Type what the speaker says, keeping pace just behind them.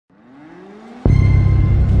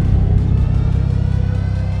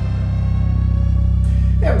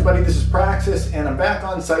everybody, this is Praxis and I'm back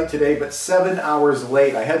on site today, but 7 hours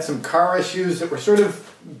late. I had some car issues that were sort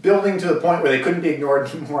of building to the point where they couldn't be ignored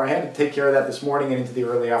anymore. I had to take care of that this morning and into the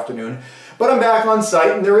early afternoon. But I'm back on site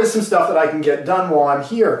and there is some stuff that I can get done while I'm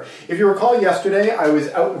here. If you recall yesterday, I was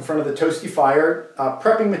out in front of the toasty fire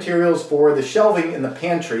prepping materials for the shelving in the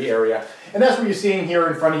pantry area. And that's what you're seeing here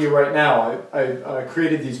in front of you right now. I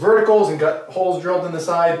created these verticals and got holes drilled in the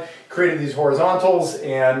side, created these horizontals,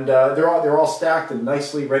 and they're all stacked and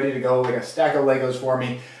nicely ready to go, like a stack of Legos for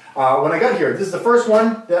me. When I got here, this is the first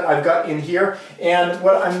one that I've got in here, and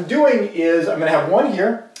what I'm doing is I'm going to have one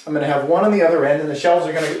here, I'm going to have one on the other end, and the shelves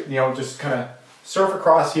are going to, just kind of surf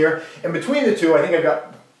across here. And between the two, I think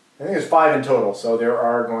there's 5 in total, so there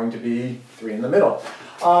are going to be 3 in the middle.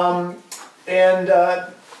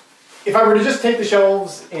 If I were to just take the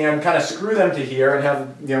shelves and kind of screw them to here and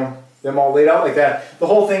have, them all laid out like that, the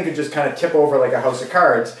whole thing could just kind of tip over like a house of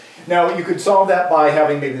cards. Now, you could solve that by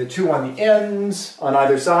having maybe the 2 on the ends on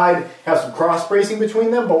either side, have some cross bracing between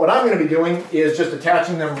them, but what I'm going to be doing is just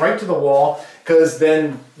attaching them right to the wall, because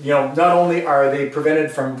then, not only are they prevented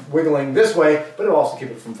from wiggling this way, but it'll also keep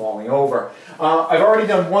it from falling over. I've already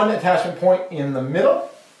done one attachment point in the middle,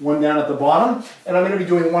 one down at the bottom, and I'm going to be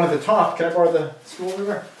doing one at the top. Can I borrow the screw over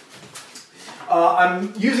there?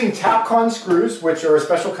 I'm using Tapcon screws, which are a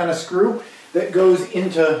special kind of screw that goes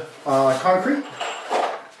into concrete.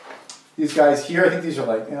 These guys here, I think these are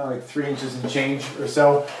like 3 inches and change or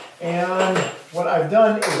so. And what I've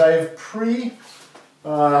done is I've pre-drilled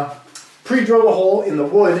a hole in the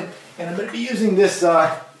wood, and I'm going to be using this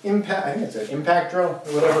impact, I think it's an impact drill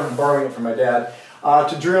or whatever, I'm borrowing it from my dad,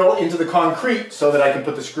 to drill into the concrete so that I can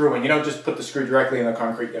put the screw in. You don't just put the screw directly in the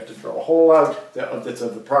concrete, you have to drill a hole out that's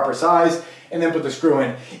of the proper size and then put the screw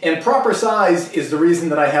in. And proper size is the reason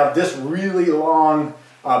that I have this really long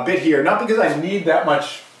bit here, not because I need that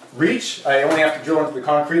much reach, I only have to drill into the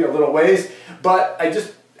concrete a little ways, but I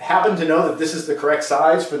just happen to know that this is the correct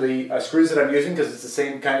size for the screws that I'm using, because it's the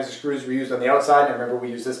same kinds of screws we used on the outside. And remember, we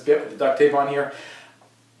use this bit with the duct tape on here.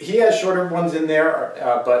 He has shorter ones in there,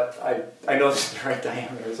 but I know this is the right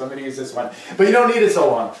diameter, so I'm going to use this one. But you don't need it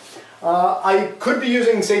so long. I could be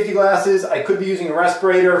using safety glasses, I could be using a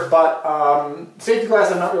respirator, but safety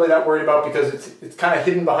glass I'm not really that worried about because it's kind of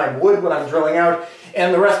hidden behind wood when I'm drilling out.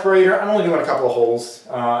 And the respirator, I'm only doing a couple of holes,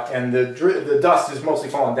 and the dust is mostly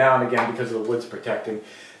falling down again because of the wood's protecting.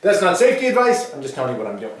 That's not safety advice, I'm just telling you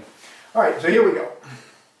what I'm doing. Alright, so here we go.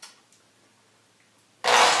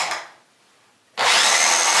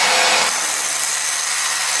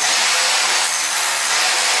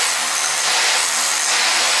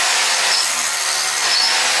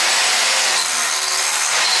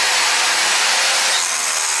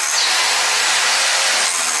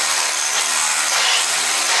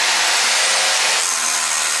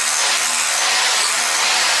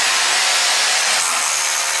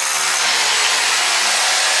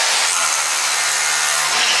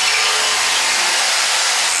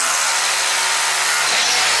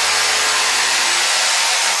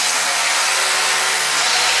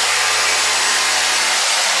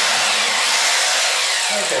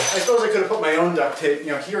 I suppose I could have put my own duct tape.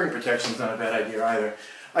 Hearing protection is not a bad idea either.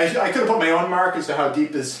 I could have put my own mark as to how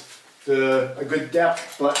deep is a good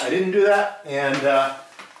depth, but I didn't do that, and I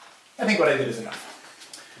think what I did is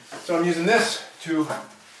enough. So I'm using this to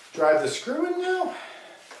drive the screw in now.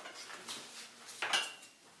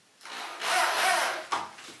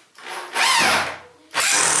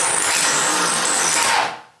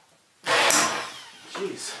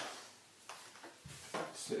 Jeez.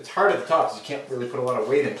 It's hard at the top because you can't really put a lot of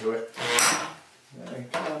weight into it.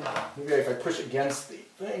 Maybe if I push against the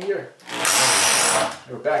thing here,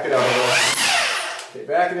 or back it out a little. Okay,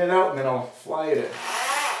 backing it out and then I'll fly it in.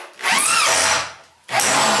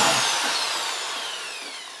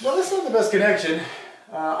 Well, that's not the best connection.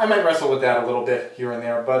 I might wrestle with that a little bit here and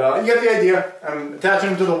there, but you get the idea. I'm attaching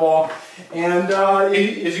them to the wall, and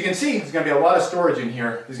as you can see, there's going to be a lot of storage in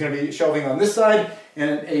here. There's going to be shelving on this side,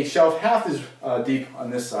 and a shelf half as deep on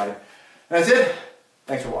this side. That's it.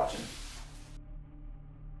 Thanks for watching.